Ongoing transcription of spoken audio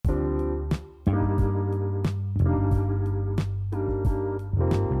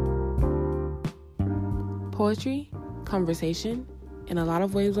poetry, conversation, and a lot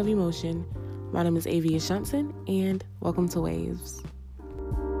of waves of emotion. My name is Avia Johnson, and welcome to Waves.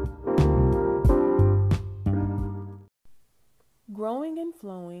 Growing and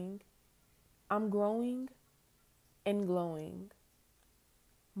flowing, I'm growing and glowing.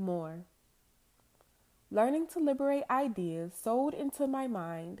 More. Learning to liberate ideas sowed into my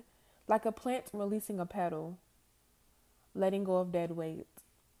mind like a plant releasing a petal. Letting go of dead weight.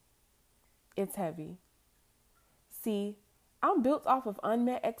 It's heavy. See, I'm built off of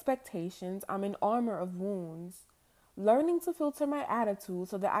unmet expectations. I'm in armor of wounds. Learning to filter my attitude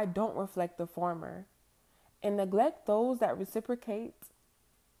so that I don't reflect the former and neglect those that reciprocate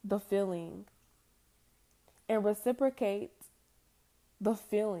the feeling and reciprocate the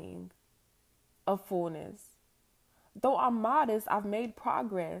feeling of fullness. Though I'm modest, I've made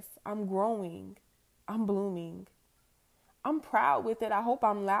progress. I'm growing. I'm blooming. I'm proud with it. I hope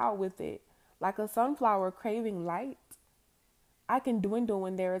I'm loud with it. Like a sunflower craving light. I can dwindle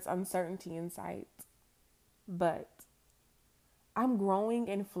when there is uncertainty in sight. But I'm growing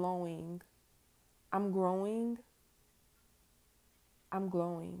and flowing. I'm growing. I'm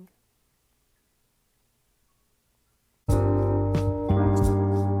glowing.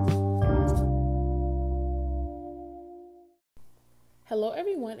 Hello,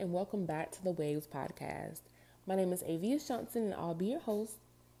 everyone, and welcome back to the Waves podcast. My name is Avia Johnson, and I'll be your host.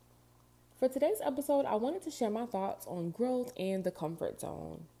 For today's episode, I wanted to share my thoughts on growth and the comfort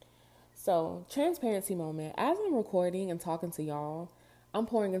zone. So, transparency moment. As I'm recording and talking to y'all, I'm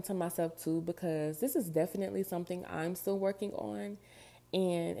pouring into myself too because this is definitely something I'm still working on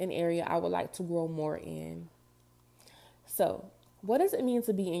and an area I would like to grow more in. So, what does it mean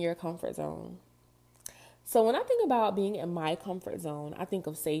to be in your comfort zone? So, when I think about being in my comfort zone, I think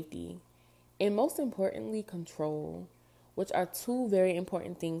of safety and most importantly, control, which are two very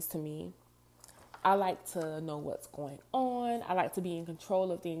important things to me. I like to know what's going on. I like to be in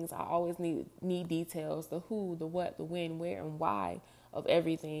control of things. I always need details, the who, the what, the when, where, and why of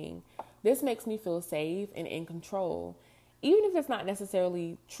everything. This makes me feel safe and in control, even if it's not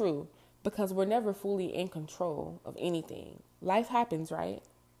necessarily true, because we're never fully in control of anything. Life happens, right?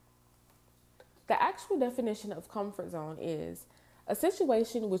 The actual definition of comfort zone is a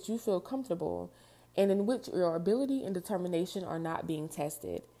situation in which you feel comfortable and in which your ability and determination are not being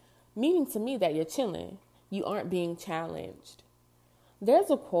tested. Meaning to me that you're chilling. You aren't being challenged. There's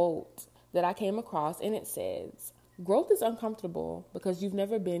a quote that I came across and it says, growth is uncomfortable because you've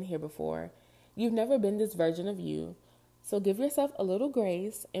never been here before. You've never been this version of you. So give yourself a little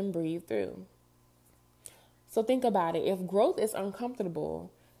grace and breathe through. So think about it. If growth is uncomfortable,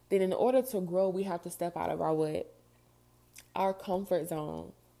 then in order to grow, we have to step out of our what? Our comfort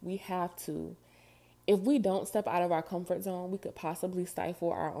zone. We have to. If we don't step out of our comfort zone, we could possibly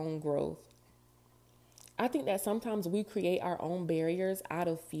stifle our own growth. I think that sometimes we create our own barriers out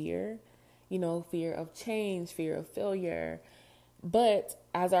of fear, fear of change, fear of failure. But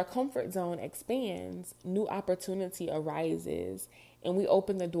as our comfort zone expands, new opportunity arises and we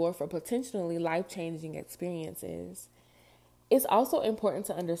open the door for potentially life-changing experiences. It's also important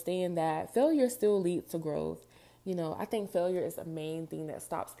to understand that failure still leads to growth. I think failure is the main thing that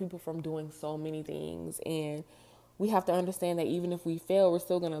stops people from doing so many things. And we have to understand that even if we fail, we're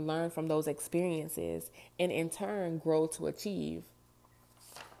still going to learn from those experiences and in turn grow to achieve.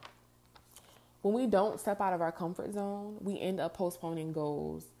 When we don't step out of our comfort zone, we end up postponing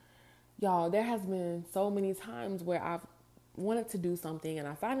goals. Y'all, there has been so many times where I've wanted to do something and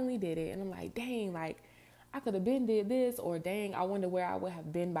I finally did it. And I'm like, dang, I could have been did this, or dang, I wonder where I would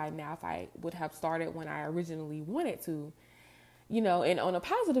have been by now if I would have started when I originally wanted to, and on a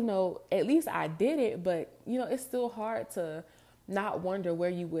positive note, at least I did it, but, it's still hard to not wonder where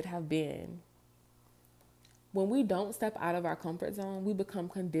you would have been. When we don't step out of our comfort zone, we become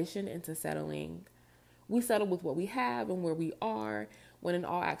conditioned into settling. We settle with what we have and where we are, when in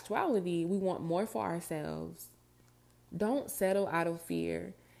all actuality, we want more for ourselves. Don't settle out of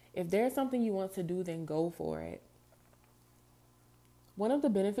fear. If there's something you want to do, then go for it. One of the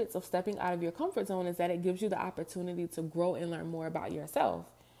benefits of stepping out of your comfort zone is that it gives you the opportunity to grow and learn more about yourself.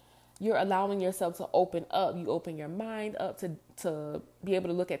 You're allowing yourself to open up. You open your mind up to be able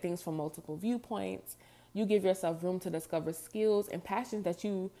to look at things from multiple viewpoints. You give yourself room to discover skills and passions that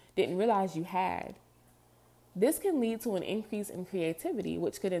you didn't realize you had. This can lead to an increase in creativity,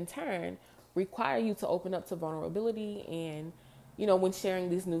 which could in turn require you to open up to vulnerability and when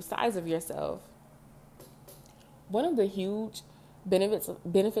sharing these new sides of yourself. One of the huge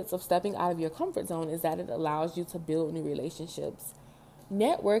benefits of stepping out of your comfort zone is that it allows you to build new relationships.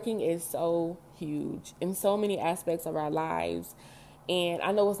 Networking is so huge in so many aspects of our lives. And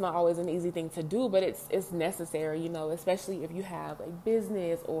I know it's not always an easy thing to do, but it's necessary, especially if you have a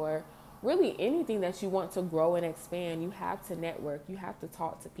business or really anything that you want to grow and expand. You have to network. You have to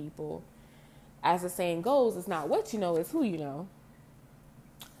talk to people. As the saying goes, it's not what you know, it's who you know.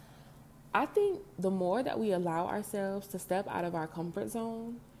 I think the more that we allow ourselves to step out of our comfort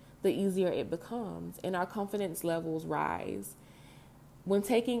zone, the easier it becomes and our confidence levels rise. When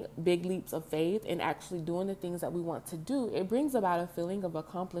taking big leaps of faith and actually doing the things that we want to do, it brings about a feeling of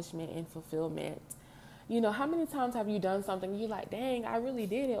accomplishment and fulfillment. How many times have you done something you're like, dang, I really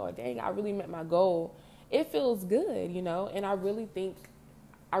did it, or dang, I really met my goal? It feels good, and I really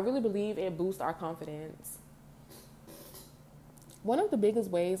believe it boosts our confidence. One of the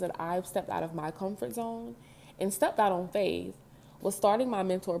biggest ways that I've stepped out of my comfort zone and stepped out on faith was starting my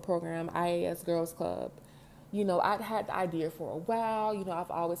mentor program, IAS Girls Club. I'd had the idea for a while.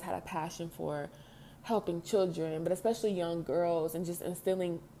 I've always had a passion for helping children, but especially young girls, and just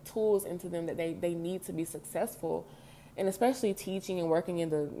instilling tools into them that they need to be successful. And especially teaching and working in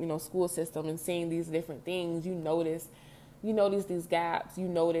the, school system and seeing these different things, you notice these gaps, you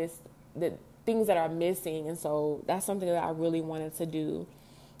notice the things that are missing. And so that's something that I really wanted to do.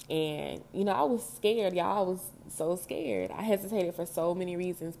 And, I was scared, y'all. I was so scared. I hesitated for so many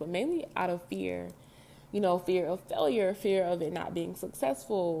reasons, but mainly out of fear. Fear of failure, fear of it not being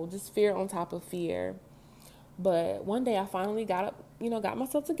successful, just fear on top of fear. But one day I finally got up, got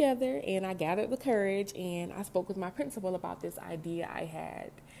myself together, and I gathered the courage, and I spoke with my principal about this idea I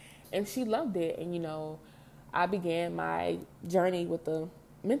had. And she loved it. And, I began my journey with the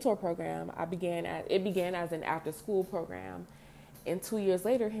mentor program. It began as an after school program. And 2 years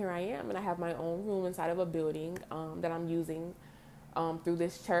later, here I am, and I have my own room inside of a building that I'm using through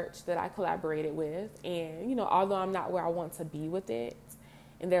this church that I collaborated with. And, although I'm not where I want to be with it,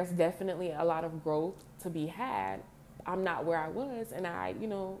 and there's definitely a lot of growth to be had, I'm not where I was. And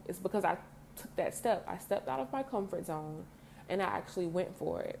it's because I took that step. I stepped out of my comfort zone and I actually went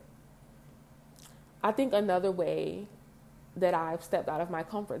for it. I think another way that I've stepped out of my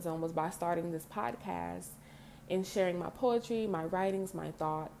comfort zone was by starting this podcast and sharing my poetry, my writings, my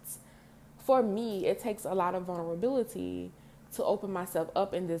thoughts. For me, it takes a lot of vulnerability to open myself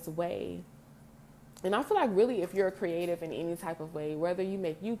up in this way. And I feel like really if you're a creative in any type of way, whether you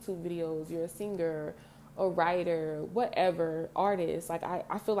make YouTube videos, you're a singer, a writer, whatever, artist, like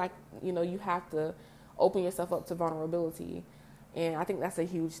I feel like, you have to open yourself up to vulnerability. And I think that's a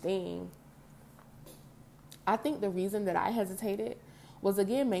huge thing. I think the reason that I hesitated was,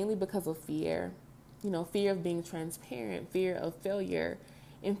 again, mainly because of fear. Fear of being transparent, fear of failure,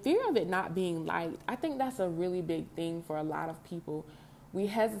 and fear of it not being liked. I think that's a really big thing for a lot of people. We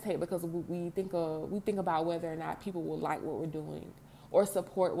hesitate because we think about whether or not people will like what we're doing or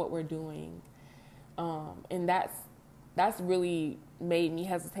support what we're doing. And that's really made me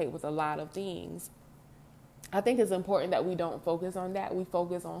hesitate with a lot of things. I think it's important that we don't focus on that. We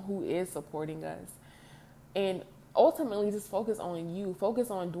focus on who is supporting us. And ultimately just focus on you. Focus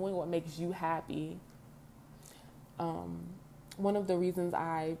on doing what makes you happy. One of the reasons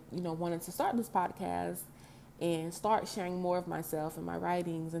I, wanted to start this podcast and start sharing more of myself and my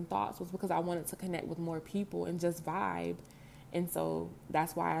writings and thoughts was because I wanted to connect with more people and just vibe. And so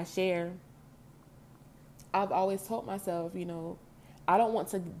that's why I share. I've always told myself, I don't want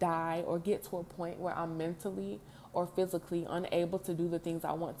to die or get to a point where I'm mentally or physically unable to do the things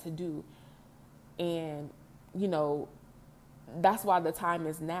I want to do. And, that's why the time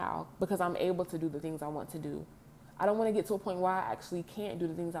is now, because I'm able to do the things I want to do. I don't want to get to a point where I actually can't do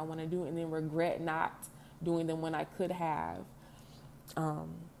the things I want to do and then regret not doing them when I could have.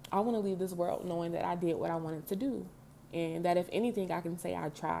 I want to leave this world knowing that I did what I wanted to do, and that if anything, I can say I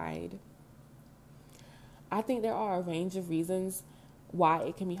tried. I think there are a range of reasons why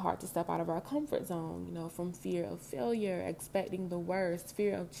it can be hard to step out of our comfort zone, from fear of failure, expecting the worst,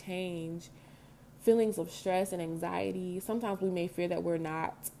 fear of change, feelings of stress and anxiety. Sometimes we may fear that we're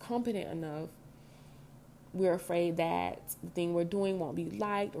not competent enough. We're afraid that the thing we're doing won't be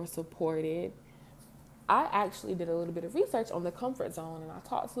liked or supported. I actually did a little bit of research on the comfort zone, and I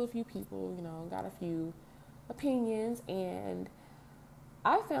talked to a few people, got a few opinions, and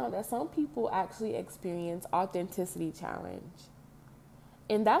I found that some people actually experience authenticity challenge.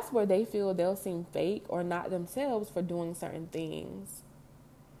 And that's where they feel they'll seem fake or not themselves for doing certain things.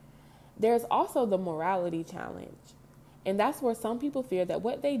 There's also the morality challenge. And that's where some people fear that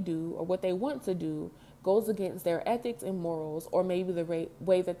what they do or what they want to do goes against their ethics and morals, or maybe the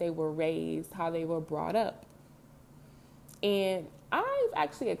way that they were raised, how they were brought up. And I've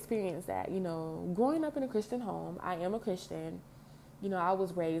actually experienced that, growing up in a Christian home. I am a Christian. I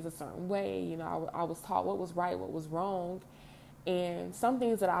was raised a certain way. I was taught what was right, what was wrong. And some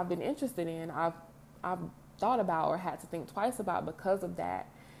things that I've been interested in, I've thought about or had to think twice about because of that.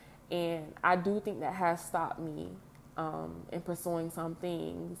 And I do think that has stopped me in pursuing some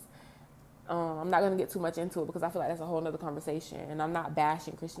things. I'm not going to get too much into it because I feel like that's a whole nother conversation. And I'm not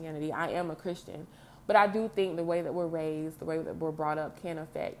bashing Christianity. I am a Christian. But I do think the way that we're raised, the way that we're brought up can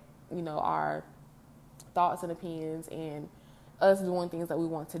affect, our thoughts and opinions and us doing things that we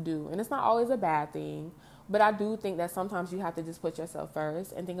want to do. And it's not always a bad thing. But I do think that sometimes you have to just put yourself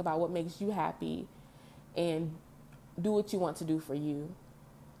first and think about what makes you happy and do what you want to do for you.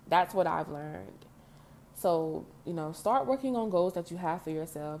 That's what I've learned. So, start working on goals that you have for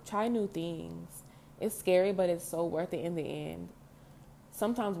yourself. Try new things. It's scary, but it's so worth it in the end.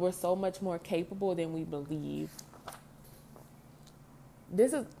 Sometimes we're so much more capable than we believe.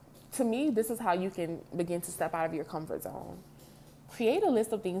 To me, this is how you can begin to step out of your comfort zone. Create a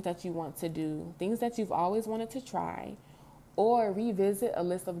list of things that you want to do, things that you've always wanted to try, or revisit a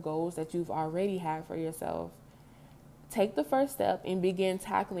list of goals that you've already had for yourself. Take the first step and begin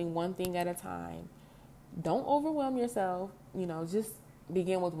tackling one thing at a time. Don't overwhelm yourself. Just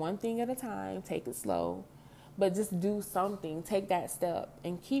begin with one thing at a time. Take it slow, but just do something. Take that step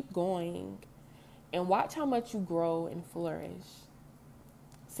and keep going and watch how much you grow and flourish.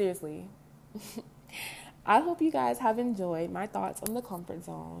 Seriously. I hope you guys have enjoyed my thoughts on the comfort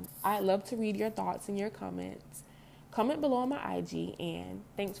zone. I'd love to read your thoughts and your comments. Comment below on my IG, and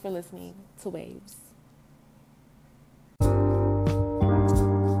thanks for listening to Waves.